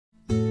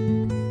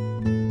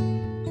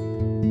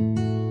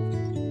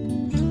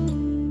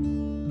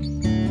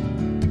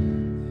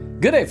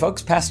Good day,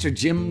 folks. Pastor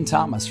Jim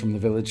Thomas from the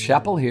Village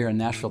Chapel here in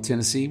Nashville,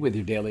 Tennessee with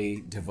your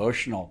daily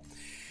devotional.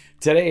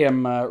 Today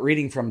I'm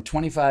reading from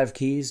 25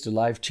 Keys to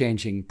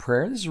Life-Changing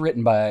Prayer. This is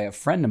written by a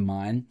friend of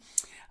mine,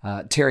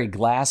 Terry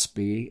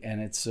Glaspey,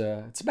 and it's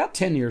about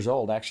 10 years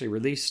old, actually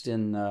released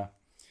in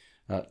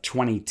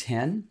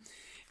 2010.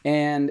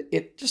 And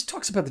it just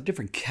talks about the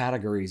different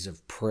categories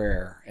of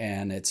prayer,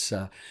 and it's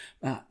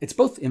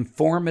both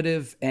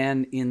informative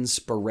and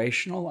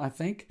inspirational, I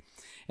think.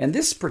 And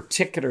this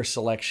particular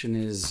selection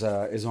is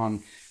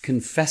on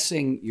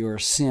confessing your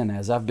sin,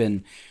 as I've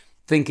been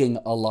thinking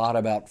a lot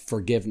about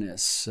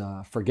forgiveness,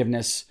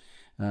 forgiveness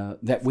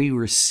that we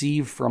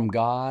receive from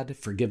God,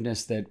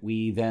 forgiveness that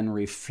we then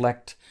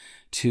reflect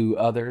to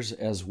others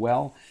as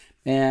well.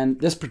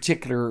 And this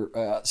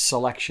particular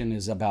selection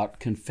is about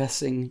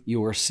confessing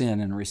your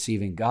sin and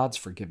receiving God's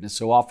forgiveness.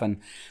 So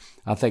often,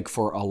 I think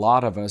for a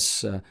lot of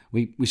us,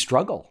 we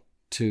struggle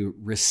to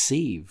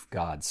receive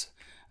God's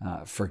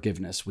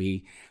forgiveness.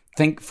 We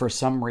think for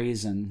some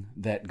reason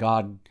that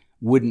God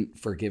wouldn't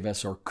forgive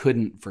us or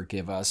couldn't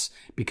forgive us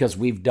because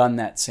we've done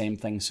that same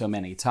thing so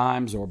many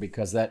times, or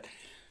because that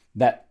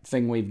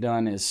thing we've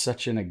done is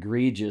such an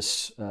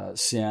egregious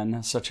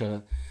sin,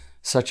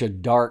 such a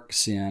dark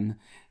sin,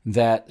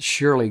 that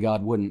surely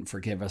God wouldn't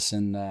forgive us.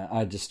 And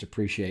I just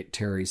appreciate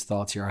Terry's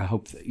thoughts here. I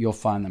hope that you'll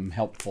find them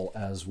helpful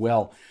as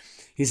well.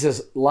 He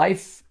says,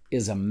 life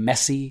is a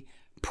messy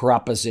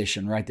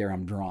proposition. Right there,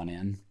 I'm drawn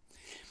in.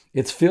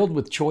 It's filled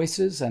with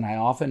choices, and I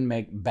often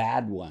make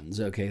bad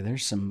ones. Okay,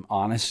 there's some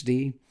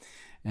honesty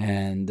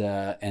and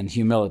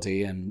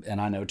humility, and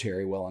I know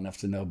Terry well enough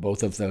to know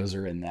both of those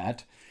are in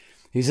that.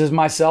 He says,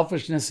 my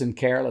selfishness and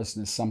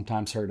carelessness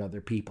sometimes hurt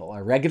other people. I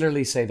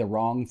regularly say the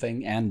wrong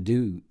thing and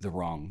do the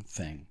wrong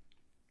thing,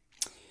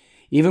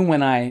 even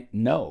when I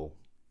know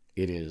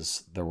it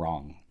is the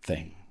wrong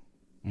thing.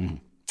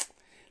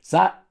 It's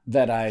not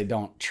that I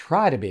don't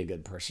try to be a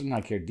good person.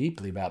 I care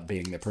deeply about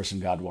being the person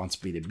God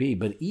wants me to be.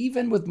 But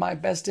even with my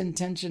best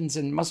intentions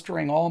and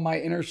mustering all my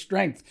inner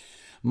strength,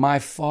 my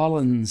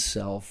fallen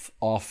self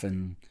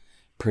often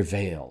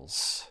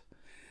prevails.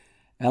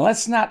 And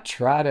let's not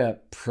try to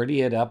pretty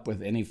it up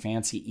with any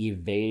fancy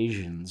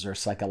evasions or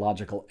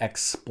psychological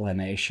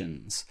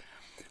explanations.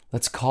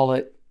 Let's call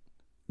it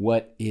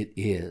what it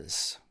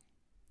is: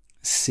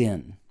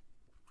 sin.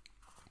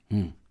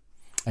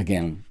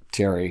 Again,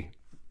 Terry,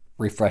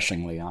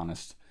 refreshingly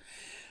honest.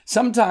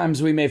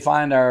 Sometimes we may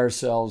find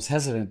ourselves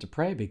hesitant to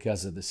pray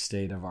because of the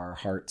state of our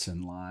hearts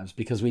and lives,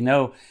 because we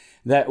know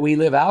that we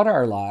live out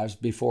our lives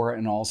before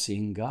an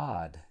all-seeing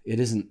God.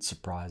 It isn't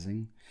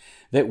surprising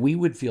that we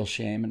would feel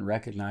shame and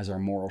recognize our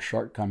moral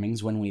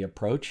shortcomings when we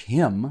approach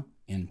Him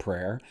in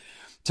prayer.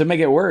 To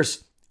make it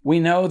worse, we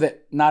know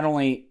that not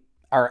only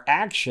our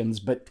actions,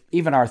 but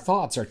even our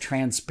thoughts are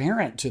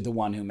transparent to the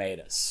one who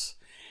made us.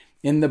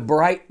 In the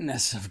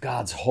brightness of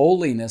God's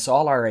holiness,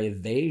 all our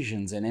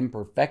evasions and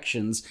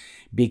imperfections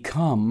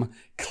become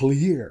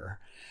clear.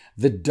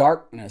 The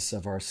darkness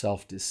of our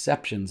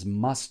self-deceptions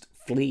must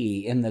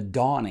flee in the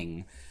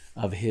dawning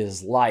of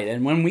His light.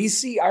 And when we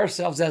see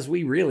ourselves as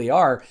we really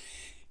are,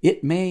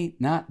 it may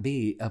not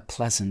be a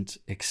pleasant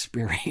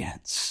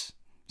experience.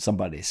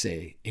 Somebody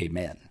say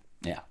amen.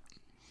 Yeah.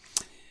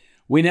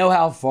 We know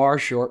how far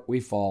short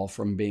we fall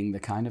from being the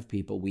kind of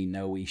people we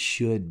know we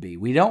should be.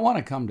 We don't want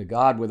to come to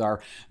God with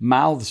our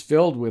mouths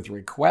filled with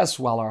requests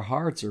while our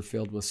hearts are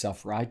filled with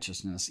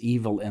self-righteousness,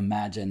 evil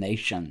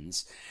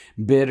imaginations,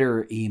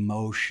 bitter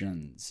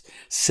emotions,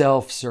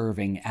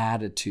 self-serving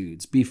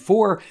attitudes.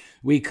 Before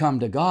we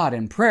come to God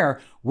in prayer,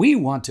 we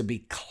want to be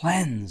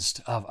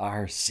cleansed of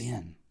our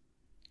sin.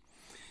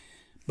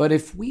 But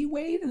if we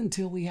wait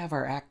until we have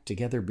our act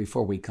together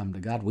before we come to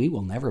God, we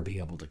will never be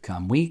able to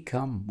come. We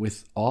come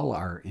with all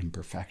our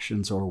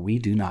imperfections, or we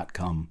do not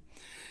come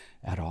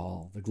at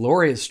all. The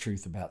glorious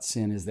truth about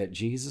sin is that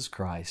Jesus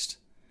Christ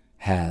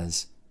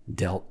has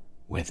dealt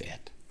with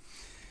it.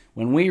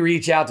 When we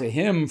reach out to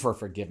Him for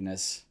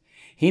forgiveness,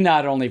 He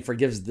not only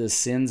forgives the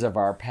sins of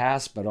our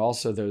past, but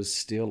also those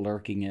still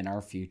lurking in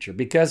our future.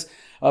 Because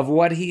of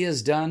what He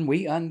has done,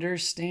 we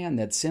understand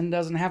that sin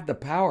doesn't have the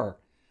power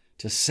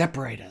to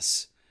separate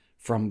us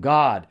from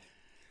God.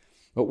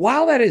 But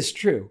while that is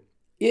true,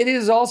 it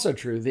is also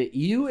true that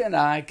you and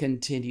I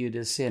continue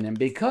to sin. And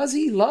because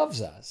He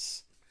loves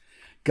us,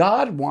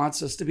 God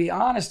wants us to be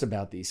honest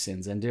about these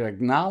sins and to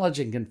acknowledge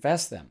and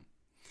confess them.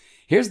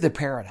 Here's the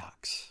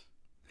paradox.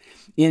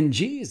 In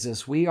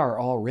Jesus, we are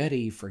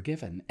already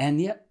forgiven, and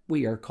yet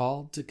we are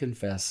called to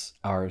confess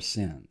our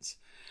sins.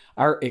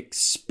 Our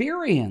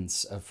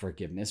experience of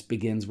forgiveness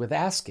begins with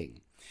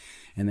asking.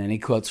 And then he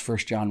quotes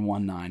 1 John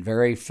 1:9,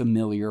 very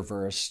familiar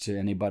verse to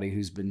anybody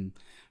who's been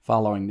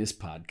following this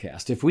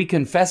podcast. If we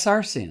confess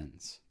our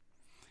sins,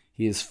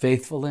 He is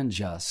faithful and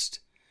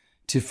just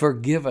to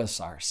forgive us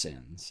our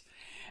sins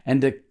and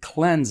to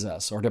cleanse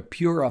us, or to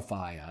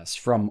purify us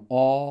from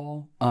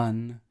all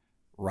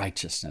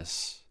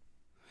unrighteousness.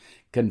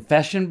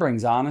 Confession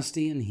brings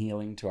honesty and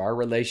healing to our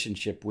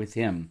relationship with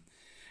Him.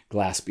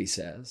 Glaspey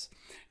says,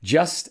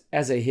 just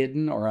as a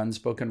hidden or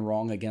unspoken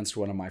wrong against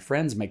one of my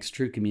friends makes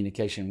true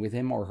communication with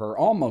him or her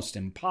almost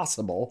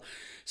impossible,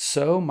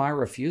 so my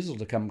refusal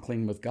to come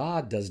clean with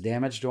God does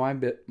damage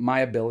to my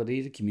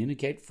ability to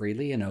communicate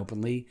freely and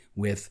openly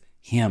with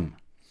him.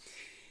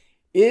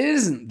 It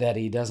isn't that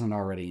he doesn't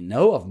already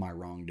know of my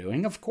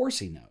wrongdoing. Of course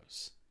he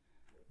knows.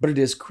 But it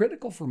is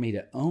critical for me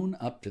to own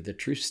up to the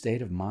true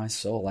state of my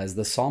soul, as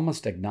the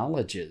psalmist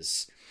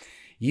acknowledges.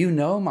 You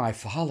know my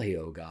folly,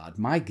 O God.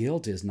 My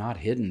guilt is not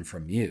hidden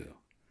from you.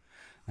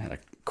 I had a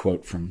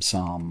quote from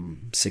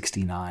Psalm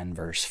 69,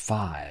 verse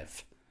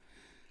 5.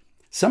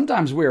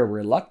 Sometimes we are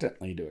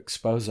reluctantly to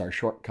expose our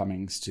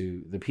shortcomings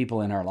to the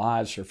people in our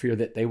lives for fear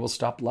that they will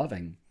stop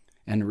loving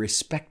and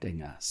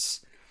respecting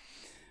us.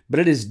 But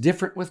it is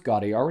different with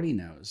God. He already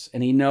knows,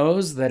 and he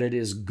knows that it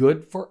is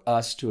good for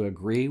us to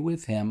agree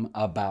with him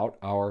about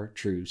our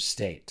true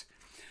state.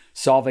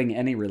 Solving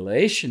any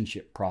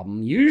relationship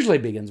problem usually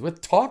begins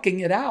with talking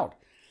it out.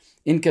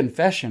 In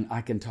confession,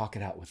 I can talk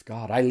it out with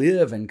God. I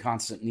live in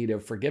constant need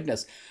of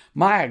forgiveness.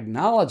 My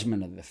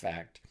acknowledgement of the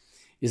fact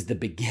is the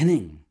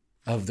beginning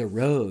of the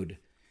road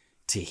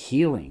to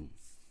healing.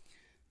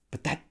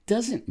 But that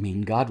doesn't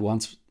mean God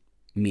wants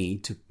me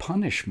to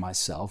punish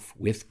myself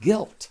with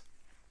guilt.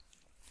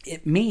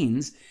 It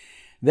means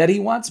that he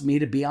wants me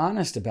to be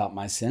honest about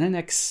my sin and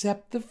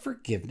accept the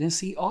forgiveness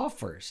he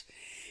offers.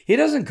 He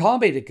doesn't call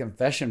me to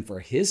confession for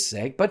his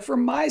sake, but for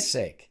my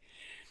sake.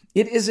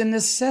 It is a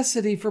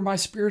necessity for my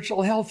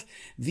spiritual health.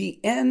 The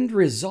end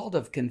result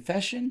of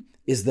confession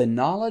is the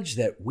knowledge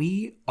that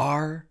we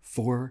are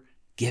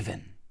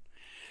forgiven.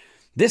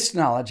 This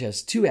knowledge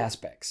has two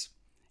aspects,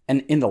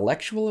 an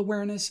intellectual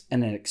awareness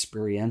and an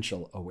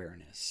experiential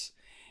awareness.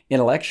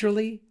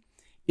 Intellectually,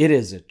 it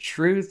is a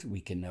truth we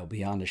can know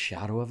beyond a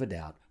shadow of a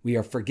doubt. We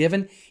are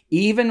forgiven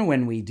even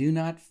when we do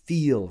not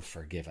feel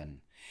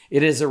forgiven.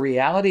 It is a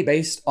reality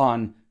based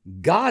on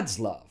God's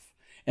love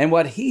and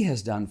what he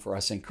has done for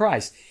us in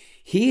Christ.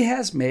 He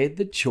has made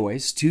the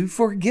choice to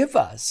forgive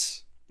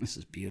us. This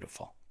is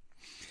beautiful.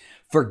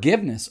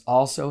 Forgiveness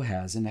also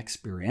has an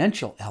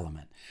experiential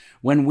element.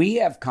 When we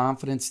have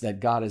confidence that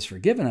God has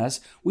forgiven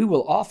us, we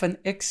will often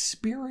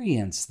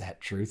experience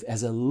that truth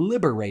as a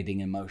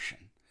liberating emotion.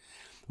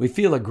 We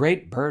feel a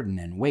great burden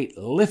and weight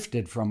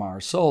lifted from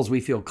our souls.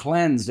 We feel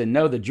cleansed and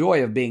know the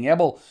joy of being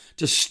able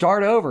to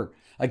start over.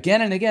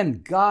 Again and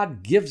again,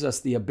 God gives us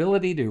the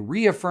ability to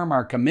reaffirm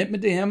our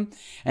commitment to him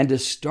and to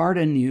start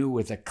anew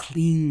with a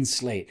clean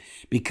slate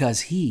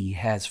because he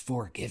has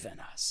forgiven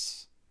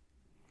us.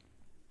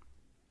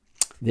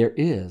 There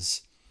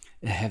is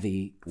a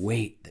heavy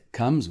weight that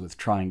comes with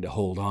trying to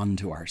hold on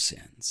to our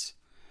sins.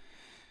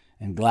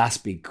 And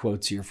Glaspey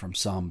quotes here from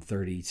Psalm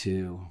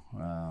 32,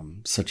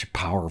 such a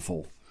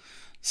powerful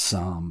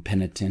psalm,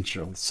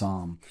 penitential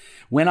psalm.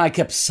 When I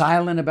kept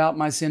silent about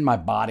my sin, my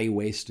body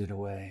wasted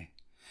away.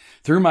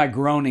 Through my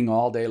groaning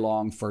all day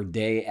long for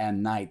day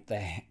and night,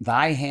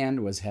 thy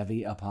hand was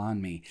heavy upon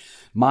me.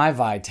 My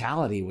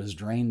vitality was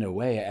drained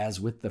away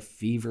as with the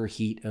fever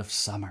heat of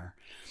summer.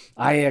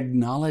 I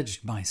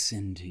acknowledged my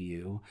sin to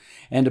you,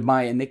 and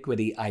my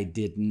iniquity I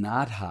did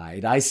not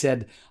hide. I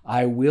said,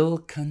 I will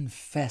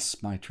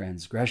confess my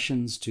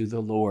transgressions to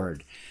the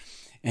Lord,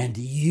 and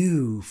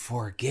you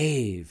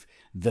forgave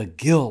the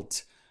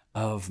guilt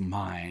of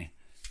my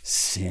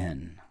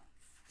sin.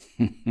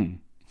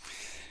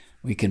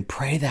 We can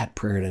pray that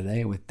prayer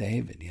today with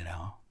David, you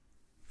know.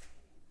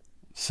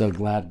 So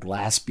glad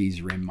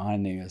Glaspey's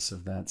reminding us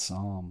of that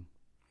psalm.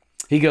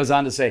 He goes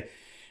on to say,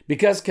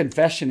 because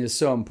confession is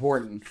so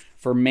important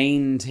for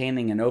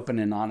maintaining an open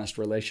and honest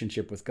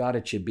relationship with God,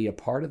 it should be a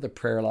part of the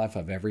prayer life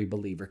of every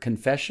believer.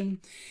 Confession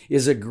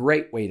is a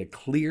great way to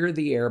clear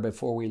the air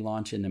before we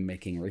launch into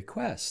making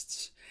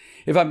requests.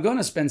 If I'm going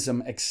to spend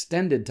some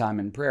extended time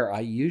in prayer,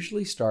 I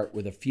usually start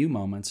with a few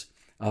moments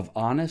of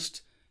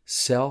honest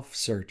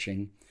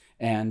self-searching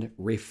and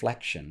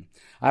reflection.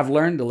 I've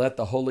learned to let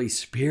the Holy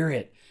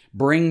Spirit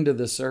bring to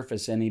the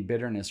surface any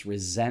bitterness,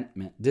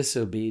 resentment,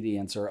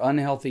 disobedience, or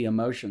unhealthy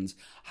emotions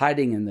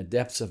hiding in the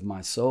depths of my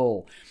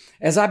soul.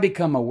 As I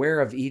become aware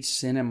of each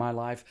sin in my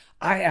life,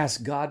 I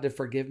ask God to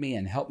forgive me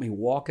and help me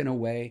walk in a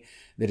way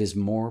that is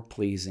more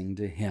pleasing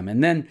to him.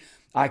 And then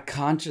I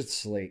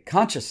consciously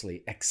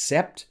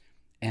accept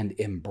and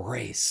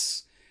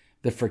embrace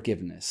the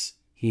forgiveness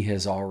he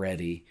has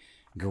already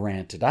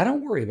granted. I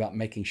don't worry about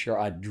making sure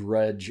I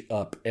drudge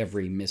up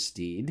every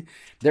misdeed.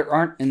 There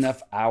aren't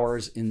enough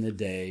hours in the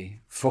day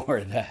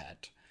for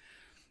that.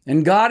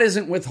 And God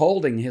isn't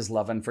withholding his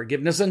love and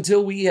forgiveness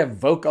until we have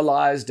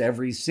vocalized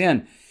every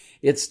sin.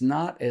 It's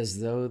not as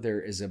though there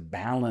is a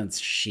balance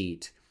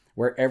sheet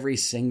where every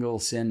single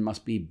sin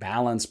must be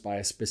balanced by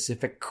a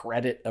specific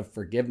credit of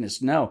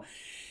forgiveness. No,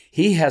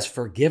 he has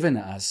forgiven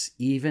us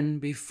even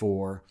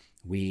before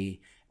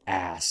we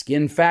ask.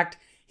 In fact,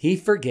 he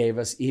forgave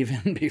us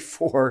even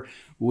before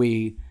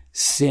we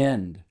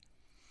sinned.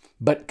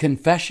 But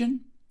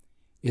confession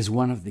is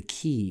one of the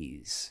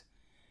keys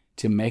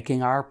to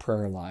making our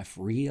prayer life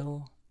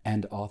real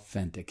and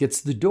authentic. It's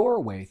the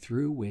doorway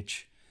through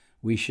which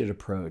we should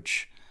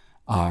approach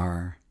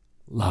our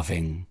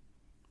loving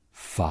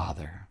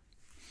Father.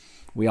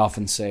 We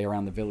often say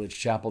around the Village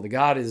Chapel that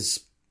God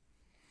is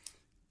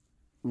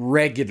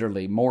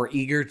regularly more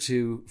eager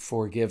to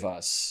forgive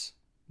us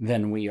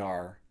than we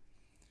are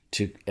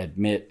to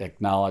admit,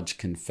 acknowledge,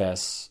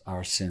 confess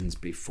our sins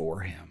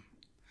before Him.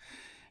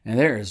 And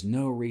there is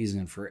no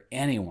reason for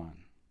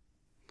anyone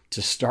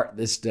to start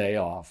this day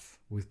off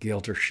with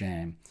guilt or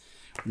shame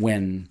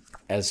when,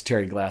 as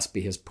Terry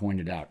Glaspey has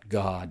pointed out,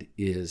 God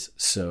is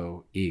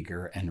so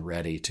eager and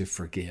ready to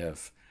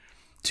forgive,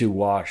 to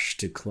wash,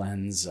 to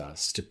cleanse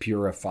us, to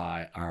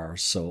purify our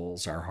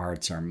souls, our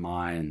hearts, our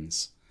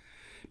minds,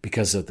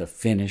 because of the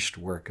finished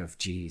work of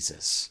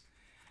Jesus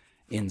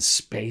in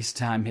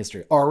space-time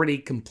history, already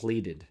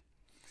completed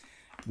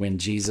when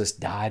Jesus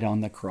died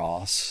on the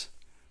cross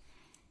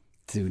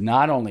to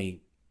not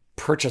only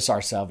purchase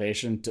our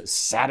salvation, to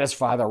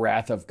satisfy the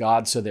wrath of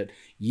God so that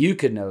you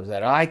could know,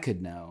 that I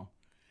could know,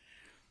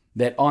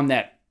 that on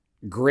that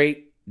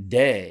great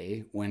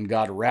day when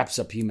God wraps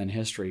up human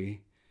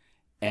history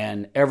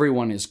and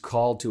everyone is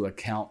called to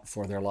account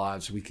for their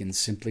lives, we can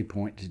simply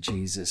point to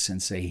Jesus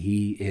and say,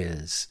 He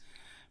is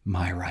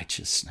my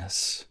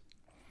righteousness.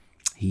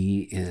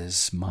 He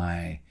is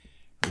my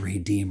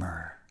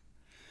Redeemer,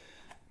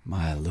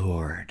 my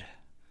Lord.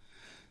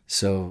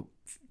 So,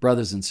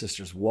 brothers and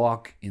sisters,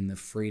 walk in the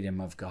freedom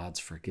of God's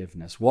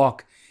forgiveness.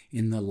 Walk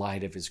in the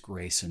light of His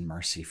grace and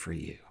mercy for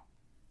you.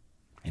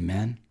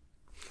 Amen?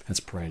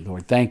 Let's pray.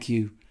 Lord, thank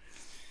you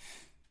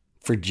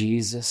for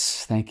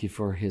Jesus. Thank you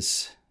for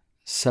His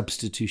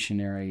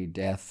substitutionary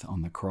death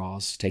on the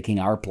cross, taking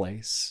our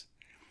place,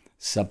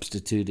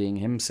 substituting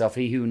Himself,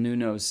 He who knew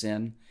no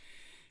sin,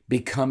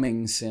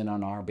 becoming sin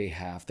on our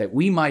behalf, that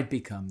we might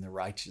become the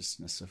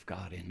righteousness of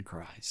God in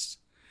Christ.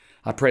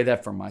 I pray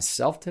that for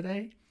myself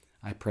today.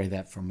 I pray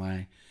that for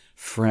my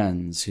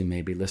friends who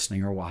may be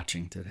listening or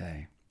watching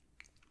today.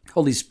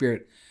 Holy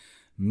Spirit,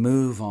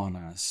 move on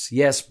us.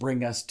 Yes,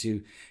 bring us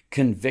to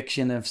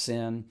conviction of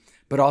sin,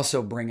 but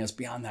also bring us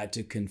beyond that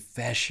to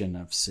confession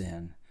of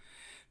sin,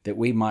 that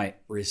we might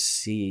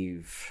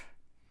receive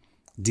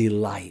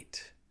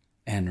delight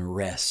and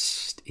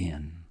rest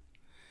in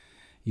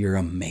your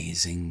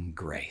amazing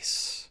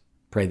grace.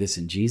 Pray this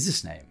in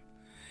Jesus' name,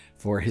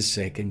 for His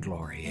sake and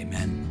glory.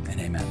 Amen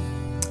and amen.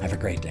 Have a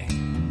great day.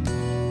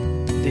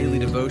 Daily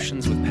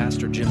Devotions with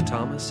Pastor Jim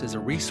Thomas is a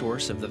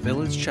resource of the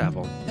Village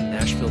Chapel in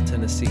Nashville,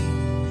 Tennessee.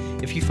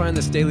 If you find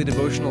this daily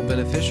devotional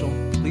beneficial,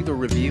 leave a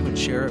review and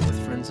share it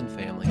with friends and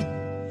family.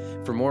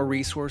 For more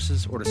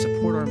resources or to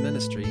support our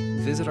ministry,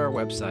 visit our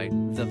website,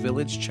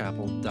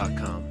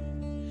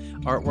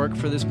 thevillagechapel.com. Artwork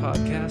for this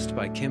podcast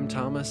by Kim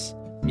Thomas.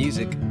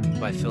 Music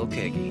by Phil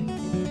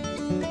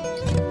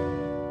Kagi.